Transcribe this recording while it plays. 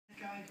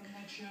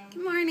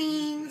Good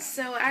morning.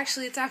 So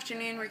actually it's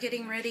afternoon. We're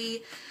getting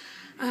ready.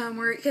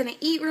 We're gonna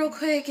eat real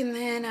quick and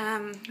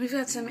then we've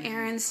got some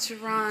errands to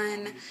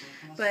run.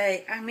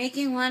 But I'm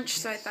making lunch,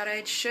 so I thought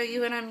I'd show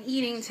you what I'm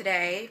eating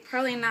today.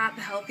 Probably not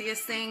the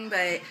healthiest thing,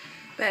 but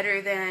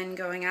better than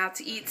going out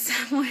to eat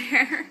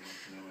somewhere.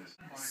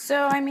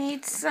 So I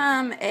made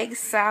some egg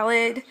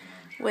salad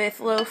with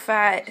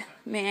low-fat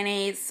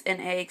mayonnaise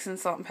and eggs and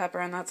salt and pepper,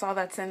 and that's all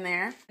that's in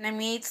there. And I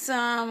made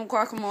some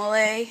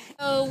guacamole.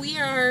 So we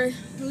are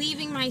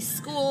leaving my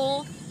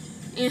school,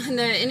 and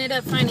ended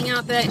up finding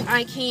out that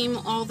I came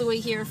all the way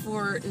here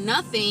for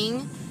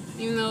nothing,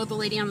 even though the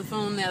lady on the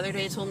phone the other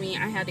day told me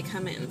I had to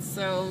come in.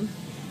 So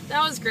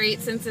that was great,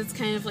 since it's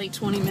kind of like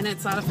 20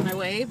 minutes out of my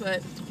way,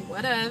 but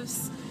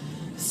whatevs.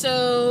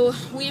 So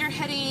we are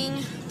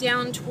heading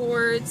down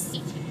towards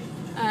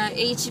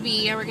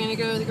HB, and we're going to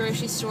go to the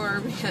grocery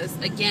store because,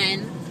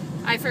 again,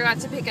 I forgot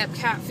to pick up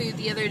cat food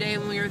the other day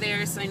when we were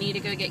there, so I need to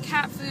go get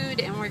cat food,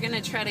 and we're going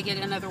to try to get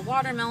another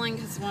watermelon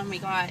because the one we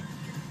got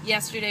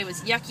yesterday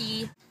was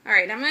yucky.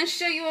 Alright, I'm going to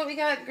show you what we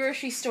got at the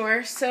grocery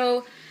store.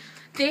 So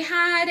they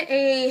had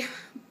a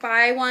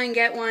buy one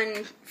get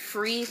one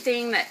free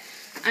thing that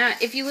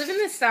if you live in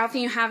the South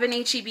and you have an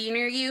HEB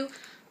near you,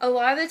 a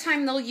lot of the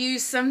time they'll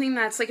use something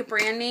that's like a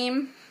brand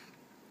name,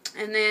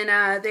 and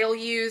then they'll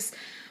use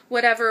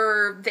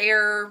whatever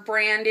their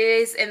brand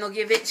is, and they'll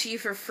give it to you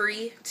for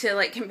free to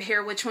like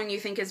compare which one you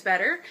think is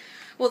better.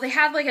 Well, they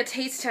had like a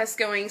taste test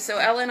going, so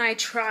Ella and I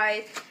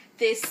tried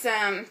this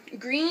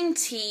green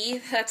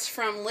tea that's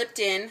from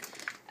Lipton.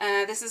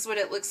 This is what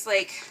it looks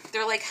like.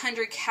 They're like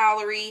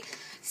 100-calorie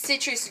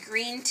citrus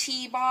green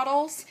tea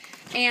bottles,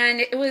 and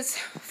it was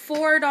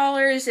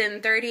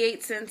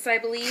 $4.38, I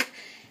believe.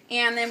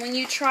 And then when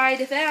you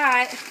tried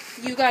that,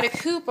 you got a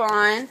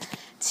coupon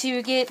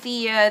to get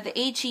the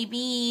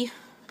HEB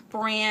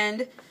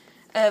brand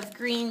of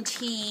green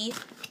tea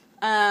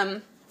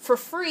for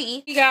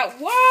free. We got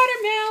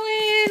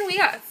watermelon. We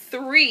got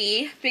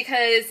 3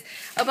 because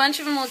a bunch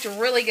of them looked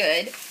really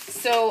good.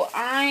 So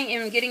I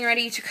am getting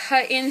ready to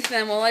cut into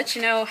them. We'll let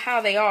you know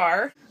how they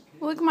are.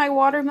 Look at my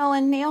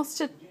watermelon nails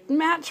to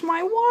match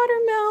my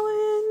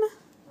watermelon.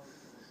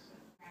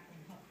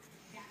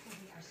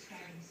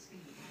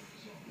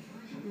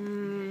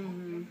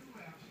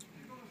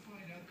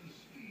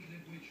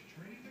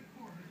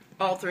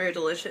 All 3 are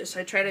delicious.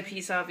 I tried a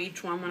piece out of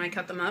each one when I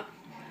cut them up.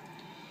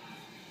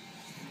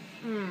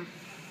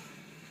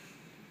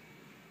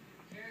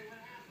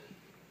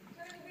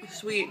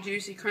 Sweet,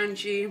 juicy,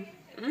 crunchy.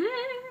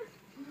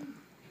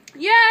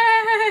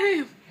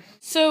 Yay!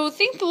 So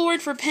thank the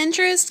Lord for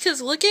Pinterest,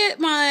 because look at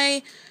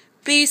my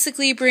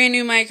basically brand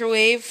new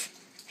microwave.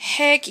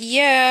 Heck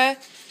yeah.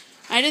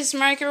 I just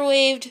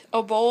microwaved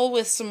a bowl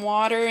with some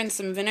water and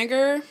some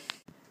vinegar.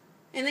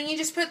 And then you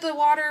just put the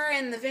water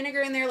and the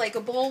vinegar in there, like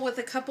a bowl with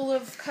a couple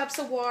of cups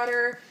of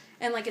water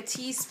and like a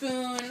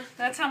teaspoon.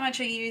 That's how much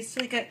I used,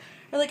 like a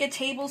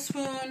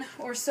tablespoon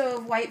or so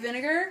of white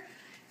vinegar.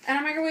 And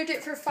I microwaved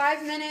it for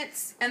 5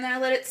 minutes, and then I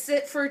let it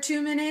sit for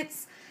 2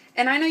 minutes.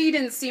 And I know you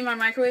didn't see my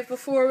microwave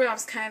before, but I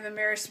was kind of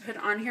embarrassed to put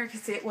it on here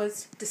because it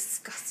was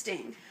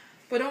disgusting.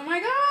 But oh my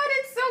god,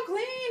 it's so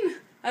clean!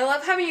 I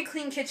love having a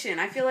clean kitchen.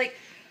 I feel like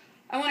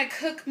I want to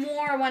cook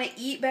more, I want to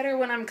eat better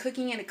when I'm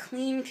cooking in a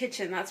clean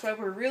kitchen. That's why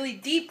we're really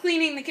deep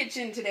cleaning the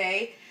kitchen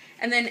today.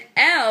 And then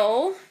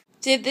Elle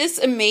did this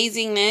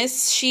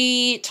amazingness.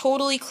 She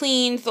totally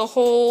cleaned the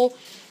whole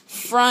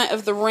front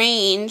of the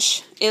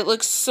range. It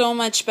looks so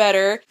much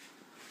better.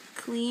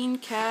 Clean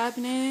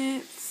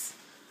cabinets.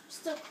 I'm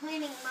still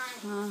cleaning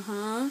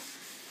mine.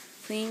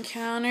 Clean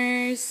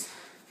counters.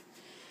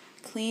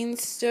 Clean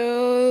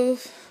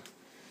stove.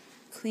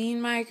 Clean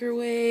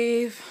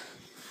microwave.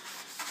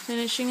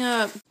 Finishing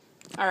up.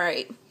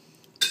 Alright,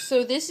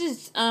 so this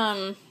is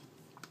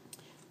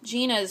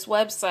Gina's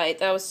website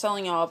that I was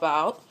telling y'all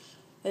about.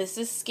 This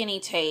is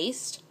Skinny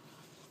Taste.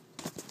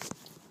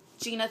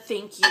 Gina,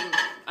 thank you.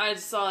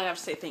 That's all I have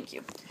to say, thank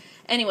you.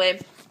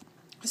 Anyway,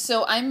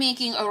 so I'm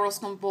making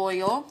arroz con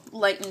pollo,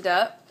 lightened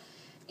up.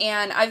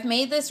 And I've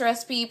made this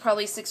recipe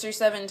probably 6 or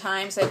 7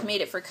 times. I've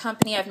made it for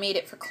company, I've made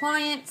it for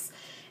clients,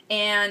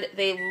 and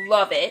they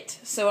love it.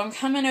 So I'm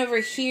coming over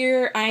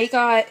here. I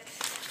got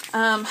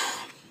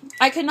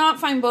I could not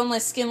find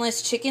boneless,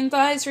 skinless chicken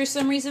thighs for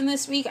some reason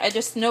this week.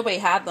 Nobody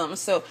had them.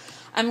 So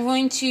I'm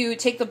going to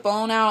take the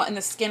bone out and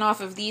the skin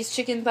off of these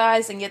chicken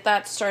thighs and get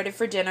that started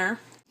for dinner.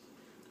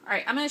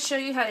 Alright, I'm going to show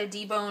you how to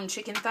debone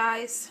chicken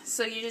thighs.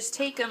 So you just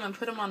take them and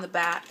put them on the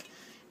back.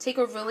 Take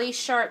a really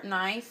sharp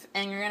knife,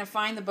 and you're going to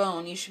find the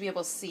bone. You should be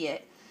able to see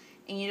it.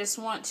 And you just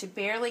want to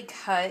barely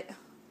cut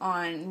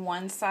on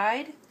one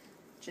side,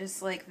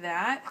 just like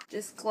that.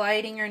 Just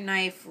gliding your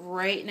knife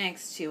right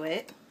next to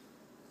it.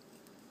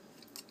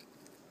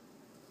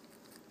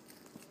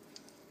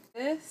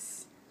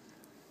 This,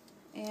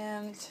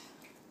 and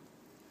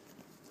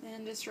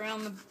just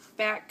around the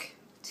back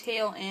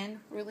tail end,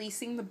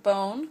 releasing the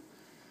bone.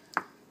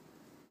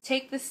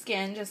 Take the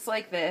skin just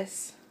like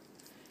this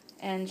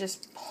and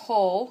just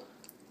pull.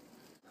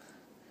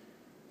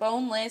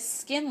 Boneless,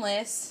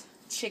 skinless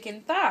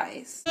chicken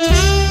thighs.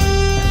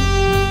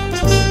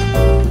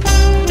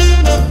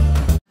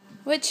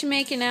 What you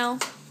making, Elle?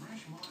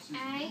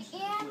 I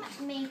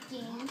am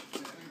making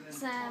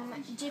some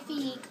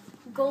Jiffy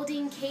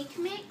golden cake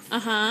mix.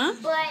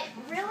 But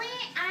really,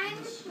 I'm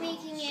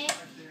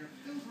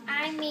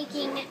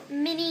making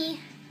mini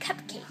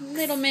cupcakes.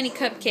 Little mini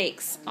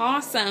cupcakes.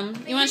 Awesome.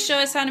 You want to show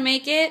us how to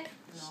make it?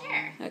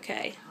 Sure.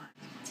 Okay.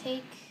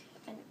 Take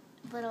a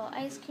little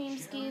ice cream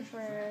scoop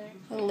or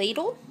A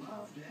ladle?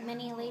 a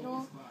mini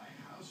ladle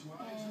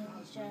and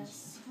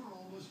just...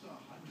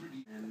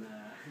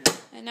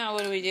 And now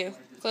what do we do?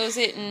 Close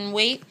it and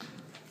wait?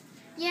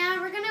 Yeah,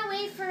 we're going to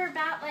wait for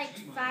about like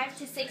 5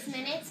 to 6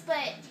 minutes,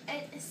 but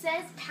it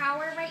says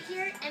power right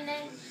here, and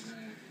then...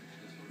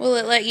 Will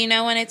it let you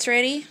know when it's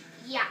ready?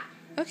 Yeah.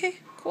 Okay,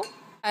 cool.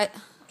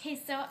 Okay,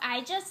 so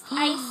I just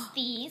iced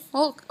these.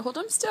 Oh, hold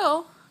them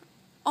still.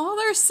 Oh,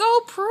 they're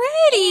so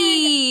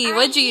pretty. And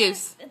What'd you I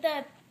use? used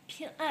the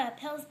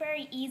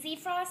Pillsbury Easy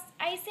Frost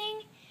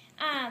icing.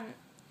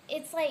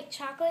 It's like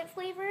chocolate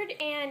flavored,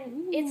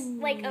 and it's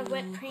like a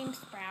whipped cream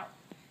sprout.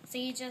 So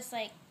you just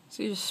like...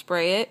 So you just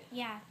spray it?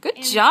 Yeah.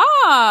 Good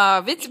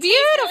job. It's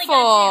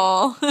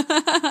beautiful. Really good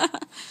too.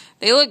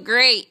 They look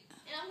great.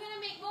 And I'm going to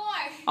make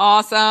more.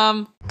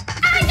 Awesome.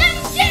 I got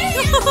a jam!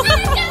 I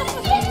got a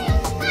jam!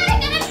 I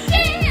got a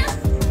jam!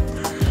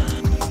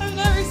 I've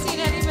never seen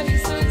anybody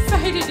so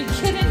excited to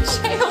get in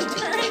jail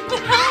during the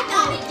I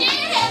got a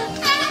jam!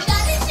 I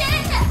got a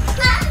jam!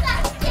 I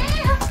got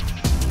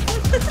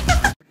a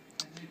jam!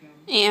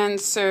 And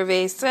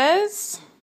survey says